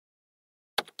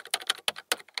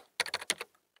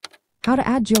How to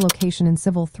add geolocation in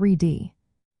Civil 3D.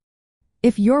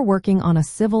 If you're working on a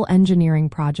civil engineering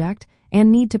project and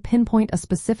need to pinpoint a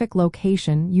specific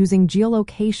location using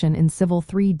geolocation in Civil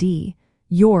 3D,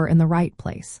 you're in the right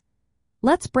place.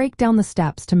 Let's break down the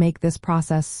steps to make this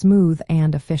process smooth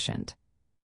and efficient.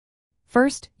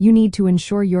 First, you need to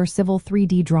ensure your Civil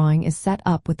 3D drawing is set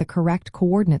up with the correct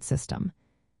coordinate system.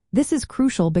 This is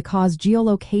crucial because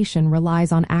geolocation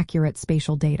relies on accurate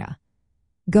spatial data.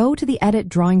 Go to the Edit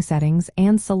Drawing Settings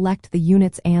and select the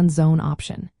Units and Zone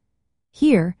option.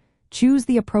 Here, choose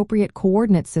the appropriate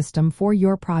coordinate system for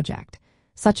your project,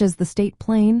 such as the state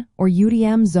plane or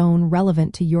UDM zone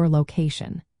relevant to your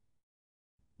location.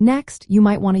 Next, you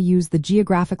might want to use the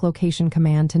GeographicLocation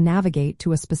command to navigate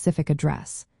to a specific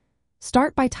address.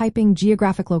 Start by typing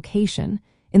GeographicLocation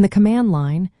in the command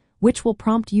line, which will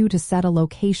prompt you to set a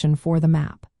location for the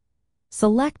map.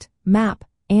 Select Map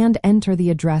and enter the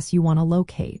address you want to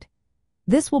locate.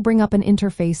 This will bring up an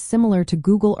interface similar to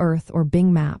Google Earth or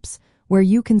Bing Maps, where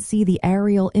you can see the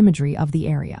aerial imagery of the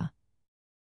area.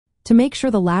 To make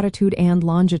sure the latitude and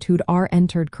longitude are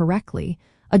entered correctly,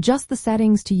 adjust the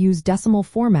settings to use decimal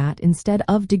format instead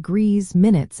of degrees,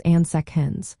 minutes, and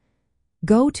seconds.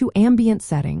 Go to Ambient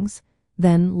Settings,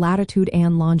 then Latitude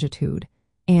and Longitude,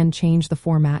 and change the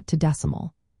format to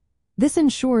decimal. This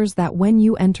ensures that when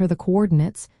you enter the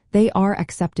coordinates, they are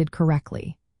accepted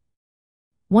correctly.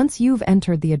 Once you've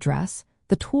entered the address,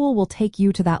 the tool will take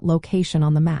you to that location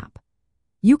on the map.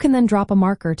 You can then drop a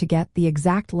marker to get the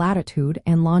exact latitude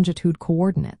and longitude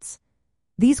coordinates.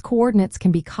 These coordinates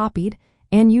can be copied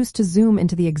and used to zoom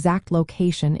into the exact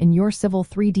location in your Civil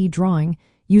 3D drawing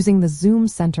using the Zoom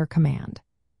Center command.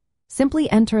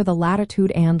 Simply enter the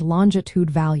latitude and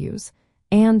longitude values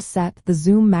and set the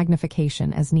zoom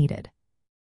magnification as needed.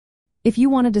 If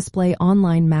you want to display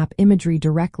online map imagery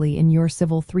directly in your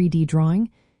Civil 3D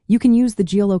drawing, you can use the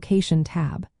Geolocation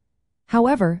tab.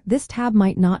 However, this tab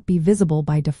might not be visible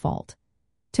by default.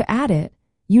 To add it,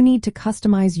 you need to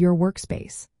customize your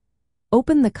workspace.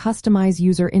 Open the Customize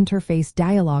User Interface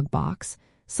dialog box,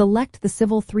 select the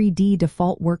Civil 3D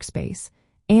default workspace,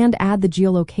 and add the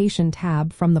Geolocation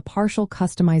tab from the Partial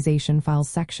Customization Files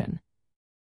section.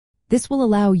 This will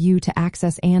allow you to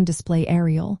access and display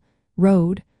aerial,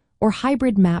 road, or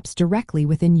hybrid maps directly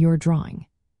within your drawing.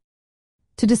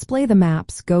 To display the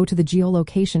maps, go to the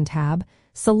Geolocation tab,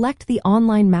 select the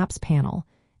Online Maps panel,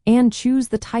 and choose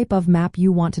the type of map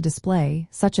you want to display,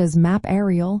 such as Map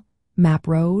Aerial, Map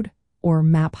Road, or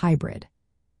Map Hybrid.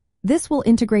 This will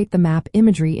integrate the map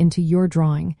imagery into your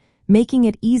drawing, making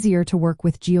it easier to work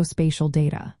with geospatial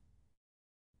data.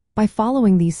 By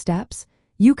following these steps,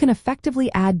 you can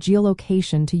effectively add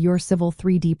geolocation to your Civil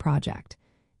 3D project,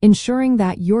 ensuring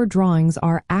that your drawings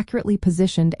are accurately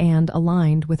positioned and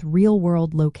aligned with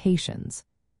real-world locations.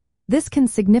 This can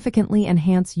significantly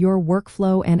enhance your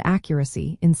workflow and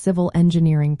accuracy in civil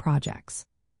engineering projects.